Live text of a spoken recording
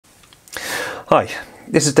Hi,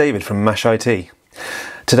 this is David from Mash IT.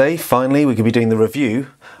 Today, finally, we're going to be doing the review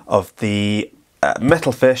of the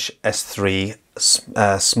Metalfish S3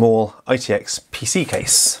 small ITX PC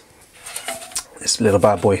case. This little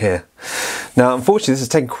bad boy here. Now, unfortunately, this has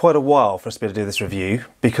taken quite a while for us to be able to do this review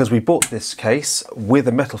because we bought this case with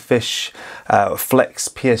a Metalfish Flex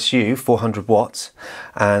PSU 400 watts,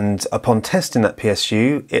 and upon testing that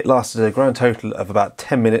PSU, it lasted a grand total of about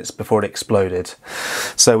 10 minutes before it exploded.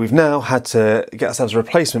 So we've now had to get ourselves a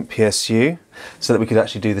replacement PSU so that we could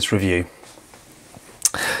actually do this review.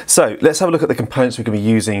 So let's have a look at the components we're going to be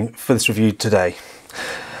using for this review today.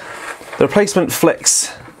 The replacement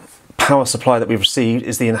Flex power supply that we've received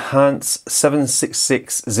is the Enhance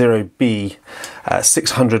 7660B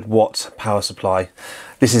 600 watt power supply.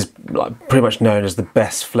 This is pretty much known as the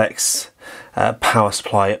best Flex power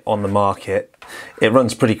supply on the market. It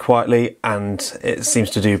runs pretty quietly and it seems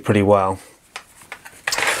to do pretty well.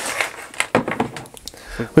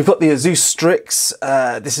 We've got the Asus Strixx.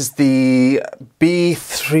 This is the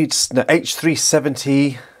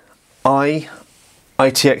H370i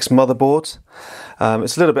ITX motherboard.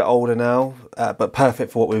 It's a little bit older now, but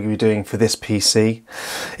perfect for what we're going to be doing for this PC.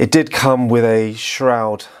 It did come with a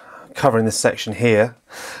shroud covering this section here,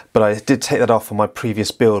 but I did take that off on my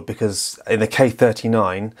previous build because in the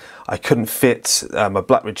K39 I couldn't fit a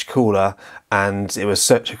Blackridge cooler, and it was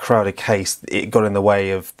such a crowded case it got in the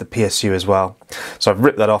way of the PSU as well. So I've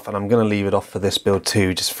ripped that off and I'm going to leave it off for this build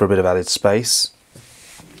too, just for a bit of added space.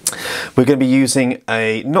 We're going to be using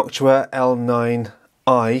a Noctua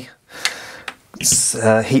L9i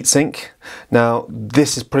heatsink. Now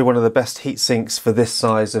this is probably one of the best heat sinks for this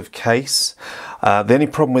size of case. The only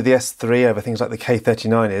problem with the S3 over things like the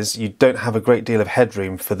K39 is you don't have a great deal of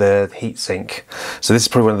headroom for the heatsink. So this is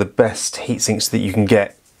probably one of the best heat sinks that you can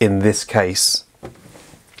get in this case.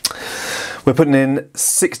 We're putting in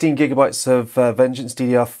 16 gigabytes of Vengeance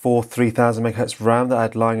DDR4 3000 MHz RAM that I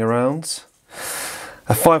had lying around.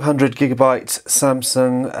 A 500 gigabyte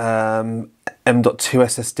Samsung M.2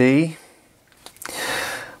 SSD.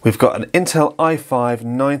 We've got an Intel i5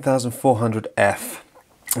 9400F.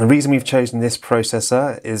 The reason we've chosen this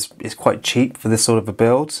processor is it's quite cheap for this sort of a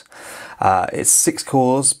build. It's 6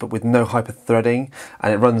 cores but with no hyper-threading,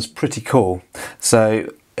 and it runs pretty cool.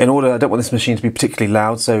 So I don't want this machine to be particularly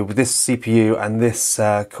loud, so with this CPU and this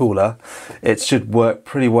cooler, it should work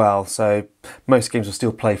pretty well. So most games will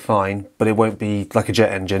still play fine, but it won't be like a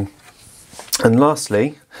jet engine. And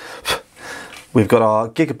lastly, we've got our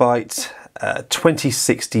Gigabyte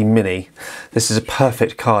 2060 Mini. This is a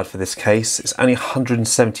perfect card for this case. It's only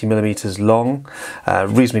 170mm long,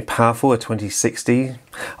 reasonably powerful, a 2060.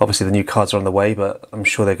 Obviously the new cards are on the way, but I'm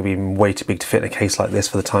sure they're going to be way too big to fit in a case like this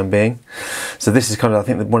for the time being. So this is kind of, I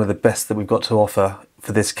think, one of the best that we've got to offer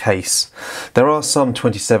for this case. There are some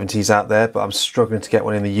 2070s out there, but I'm struggling to get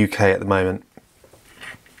one in the UK at the moment.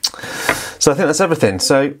 So I think that's everything.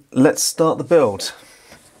 So let's start the build.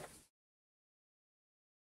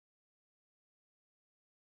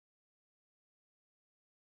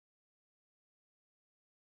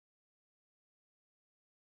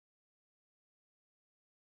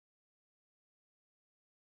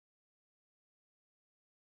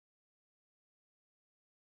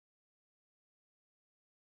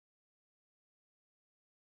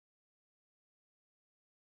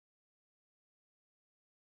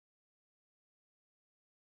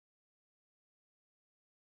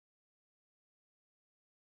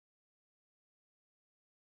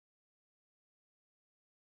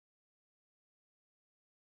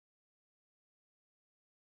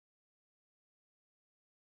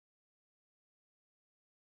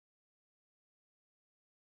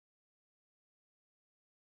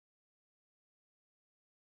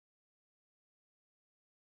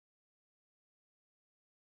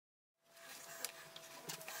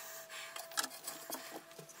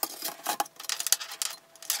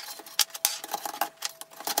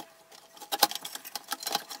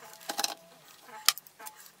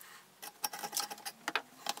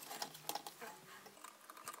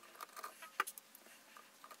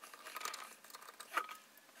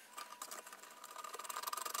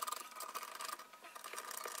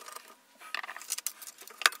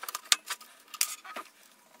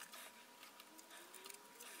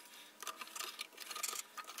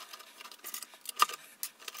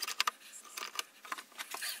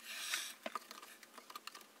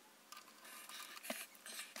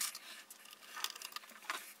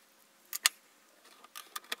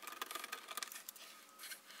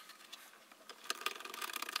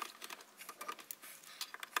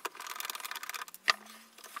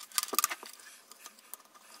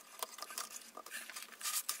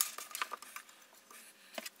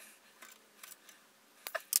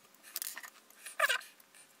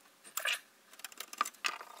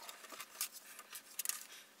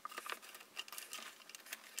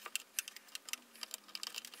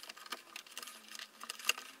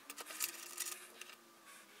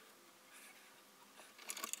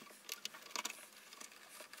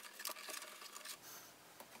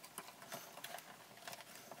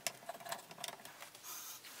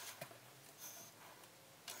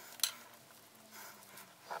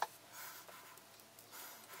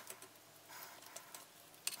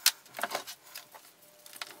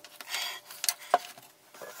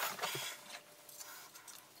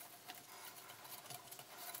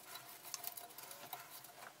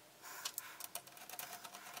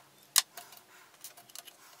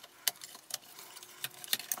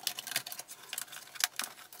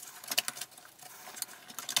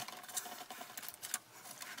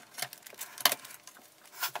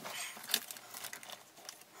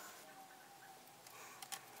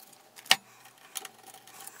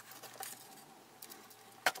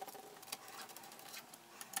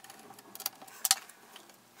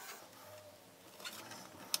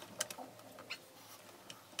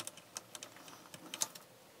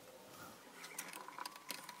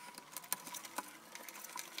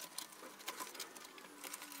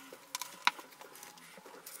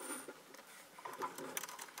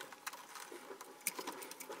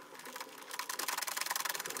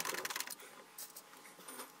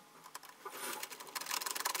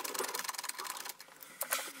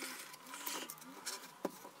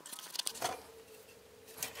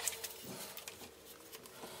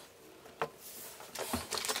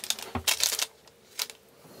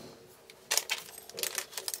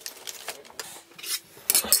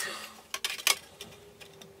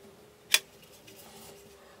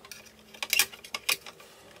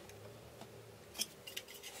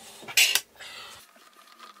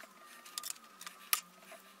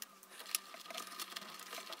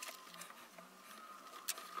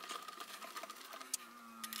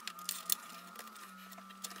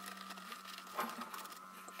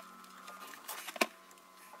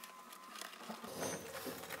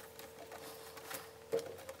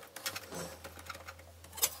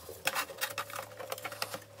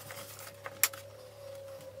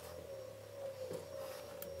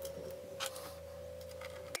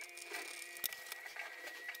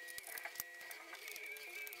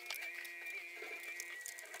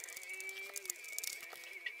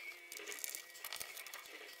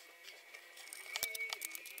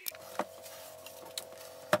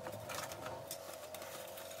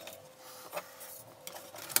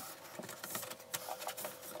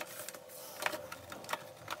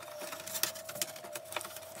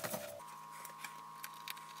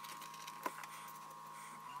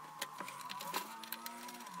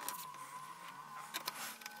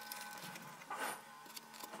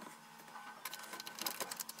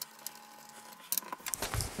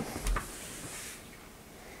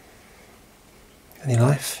 Any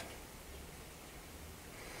life?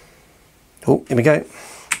 Oh, here we go.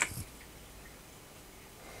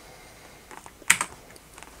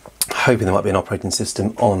 Hoping there might be an operating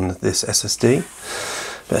system on this SSD.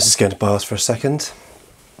 But let's just go into BIOS for a second.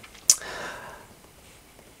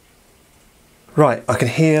 Right, I can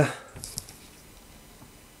hear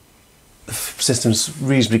the system's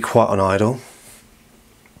reasonably quiet on idle.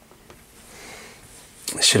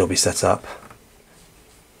 It should all be set up.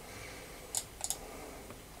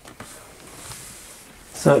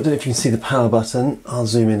 So I don't know if you can see the power button. I'll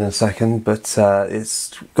zoom in a second, but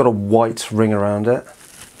it's got a white ring around it.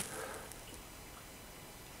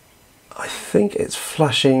 I think it's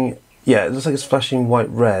flashing, yeah, it looks like it's flashing white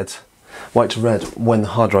to red when the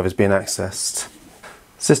hard drive is being accessed.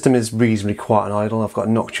 System is reasonably quiet and idle. I've got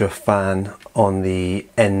a Noctua fan on the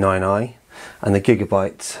N9i, and the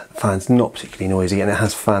Gigabyte fan's not particularly noisy, and it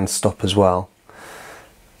has fan stop as well.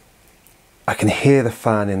 I can hear the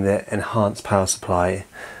fan in the enhanced power supply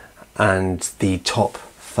and the top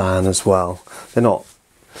fan as well. They're not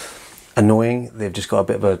annoying, they've just got a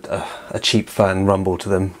bit of a cheap fan rumble to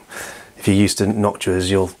them. If you're used to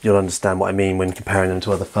Noctuas, you'll understand what I mean when comparing them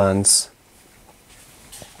to other fans.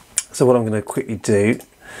 So what I'm going to quickly do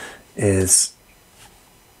is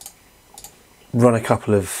run a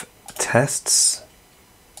couple of tests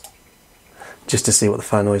just to see what the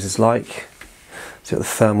fan noise is like, see what the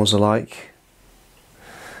thermals are like,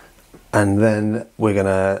 and then we're going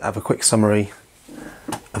to have a quick summary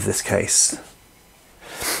of this case.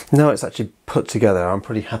 Now it's actually put together, I'm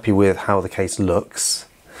pretty happy with how the case looks.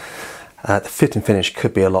 The fit and finish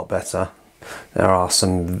could be a lot better. There are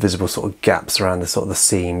some visible sort of gaps around the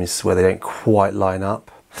seams where they don't quite line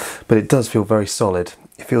up, but it does feel very solid.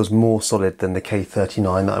 It feels more solid than the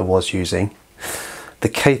K39 that I was using. The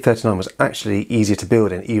K39 was actually easier to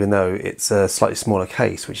build in, even though it's a slightly smaller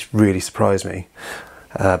case, which really surprised me.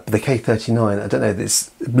 But the K39, I don't know,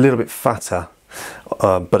 it's a little bit fatter,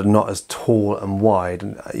 but not as tall and wide.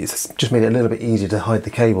 And it's just made it a little bit easier to hide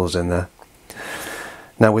the cables in there.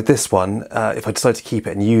 Now with this one, if I decide to keep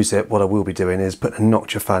it and use it, what I will be doing is put a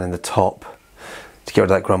Noctua fan in the top to get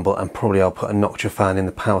rid of that grumble, and probably I'll put a Noctua fan in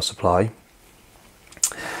the power supply.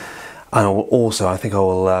 And I will also, I think I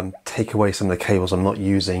will take away some of the cables I'm not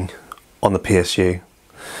using on the PSU,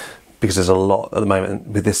 because there's a lot at the moment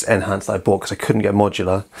with this enhanced that I bought because I couldn't get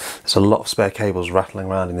modular. There's a lot of spare cables rattling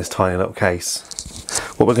around in this tiny little case.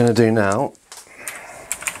 What we're going to do now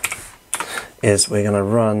is we're going to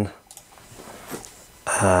run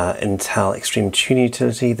Intel Extreme Tuning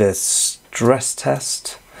Utility, the stress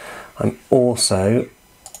test. I'm also,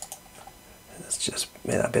 let's just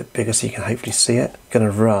make that a bit bigger so you can hopefully see it, going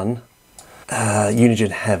to run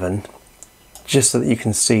Unigen Heaven, just so that you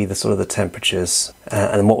can see the sort of the temperatures.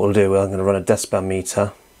 And what we'll do, I'm going to run a decibel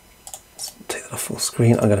meter. Let's take that off full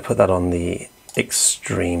screen. I'm going to put that on the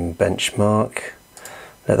extreme benchmark.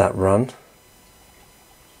 Let that run.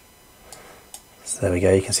 So there we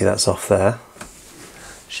go, you can see that's off there.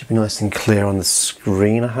 Should be nice and clear on the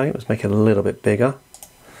screen, I hope. Let's make it a little bit bigger.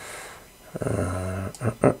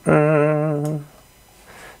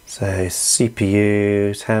 So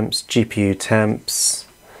CPU temps, GPU temps.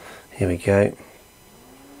 Here we go.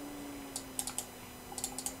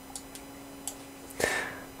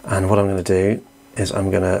 And what I'm going to do is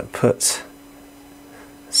I'm going to put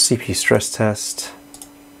CPU stress test,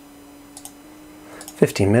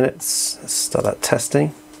 15 minutes. Let's start that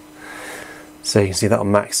testing. So you can see that'll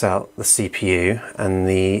max out the CPU, and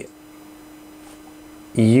the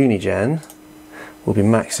Unigen will be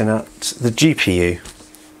maxing out the GPU.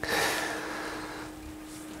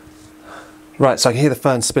 Right, so I can hear the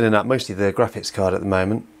fan spinning up, mostly the graphics card at the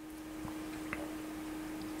moment.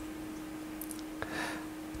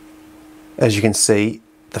 As you can see,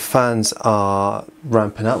 the fans are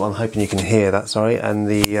ramping up. I'm hoping you can hear that, sorry, and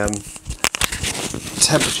the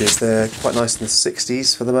temperatures, they're quite nice in the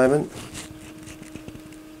 60s for the moment.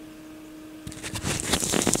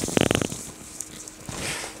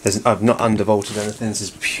 I've not undervolted anything, this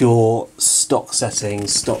is pure stock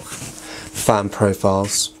settings, stock fan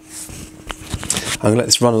profiles. I'm going to let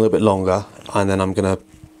this run a little bit longer, and then I'm going to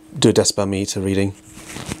do a decibel meter reading.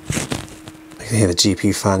 I can hear the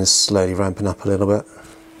GPU fan is slowly ramping up a little bit.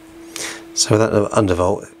 So with that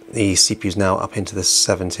undervolt, the CPU is now up into the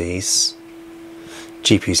 70s.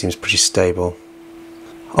 GPU seems pretty stable.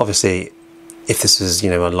 Obviously, if this is,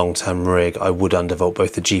 a long-term rig, I would undervolt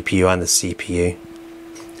both the GPU and the CPU.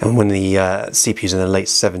 And when the CPU is in the late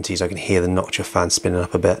 70s, I can hear the Noctua fan spinning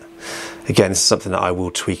up a bit. Again, this is something that I will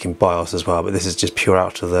tweak in BIOS as well, but this is just pure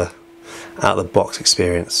out of the box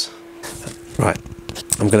experience. Right,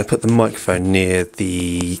 I'm going to put the microphone near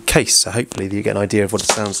the case, so hopefully you get an idea of what it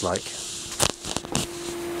sounds like.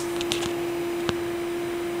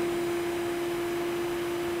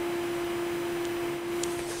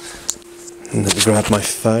 And let me grab my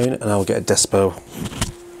phone and I'll get a decibel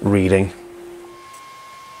reading.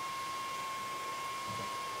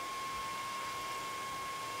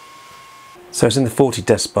 So it's in the 40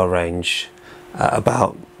 decibel range,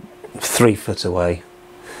 about 3 foot away.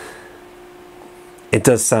 It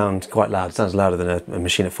does sound quite loud. It sounds louder than a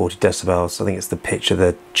machine at 40 decibels. I think it's the pitch of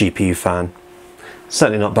the GPU fan.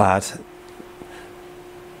 Certainly not bad.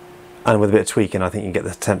 And with a bit of tweaking, I think you can get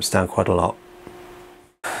the temps down quite a lot.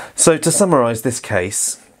 So to summarise this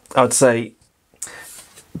case, I would say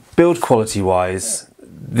build quality wise,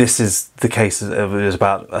 this is the case. It was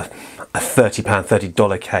about a £30,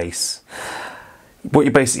 $30 case. What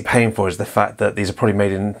you're basically paying for is the fact that these are probably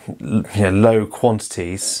made in low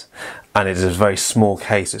quantities, and it is a very small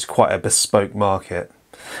case. It's quite a bespoke market.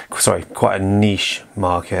 Sorry, quite a niche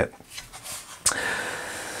market.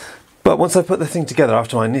 But once I put the thing together,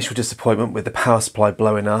 after my initial disappointment with the power supply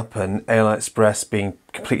blowing up and AliExpress being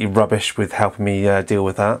completely rubbish with helping me deal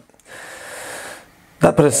with that,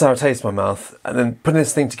 that put a sour taste in my mouth. And then putting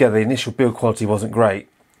this thing together, the initial build quality wasn't great.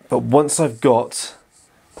 But once I've got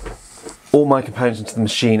all my components into the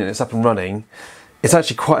machine and it's up and running, it's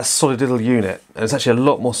actually quite a solid little unit. And it's actually a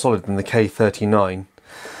lot more solid than the K39.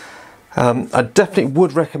 I definitely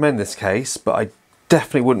would recommend this case, but I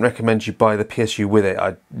definitely wouldn't recommend you buy the PSU with it.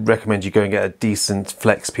 I'd recommend you go and get a decent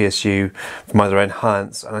flex PSU from either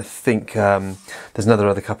Enhance, and I think there's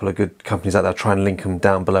another couple of good companies out there. I'll try and link them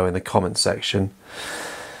down below in the comments section.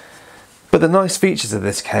 But the nice features of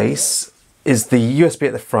this case is the USB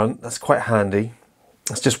at the front. That's quite handy.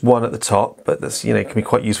 That's just one at the top, but that's, you know, can be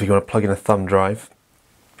quite useful if you want to plug in a thumb drive.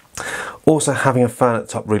 Also, having a fan at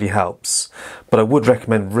the top really helps, but I would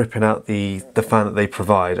recommend ripping out the fan that they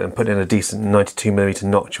provide and putting in a decent 92mm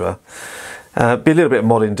Noctua. Be a little bit of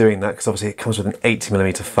modding doing that, because obviously it comes with an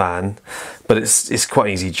 80mm fan, but it's quite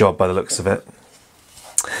an easy job by the looks of it.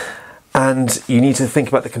 And you need to think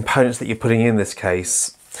about the components that you're putting in this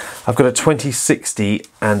case. I've got a 2060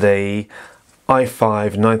 and a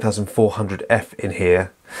i5 9400F in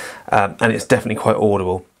here, and it's definitely quite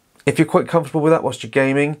audible. If you're quite comfortable with that whilst you're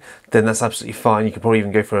gaming, then that's absolutely fine. You could probably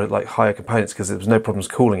even go for like higher components because there was no problems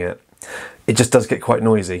cooling it. It just does get quite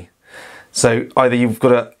noisy. So either you've got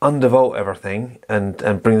to undervolt everything and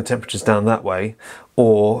bring the temperatures down that way,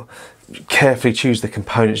 or carefully choose the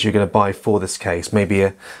components you're going to buy for this case. Maybe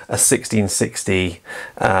a 1660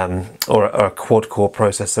 or a quad core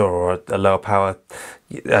processor, or a lower power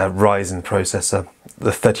Ryzen processor,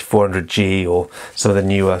 the 3400G, or some of the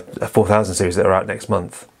newer 4000 series that are out next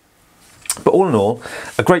month. But all in all,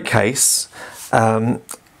 a great case. I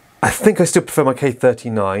think I still prefer my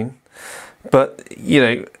K39, but you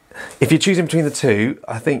know, if you're choosing between the two,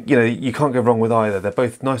 I think, you know, you can't go wrong with either. They're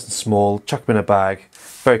both nice and small, chuck them in a bag,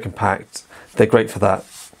 very compact. They're great for that.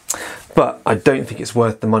 But I don't think it's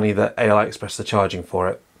worth the money that AliExpress are charging for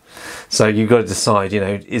it. So you've got to decide, you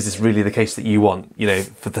know, is this really the case that you want, you know,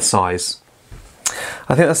 for the size?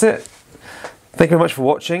 I think that's it. Thank you very much for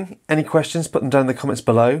watching. Any questions, put them down in the comments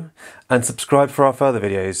below, and subscribe for our further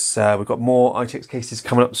videos. We've got more ITX cases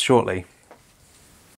coming up shortly.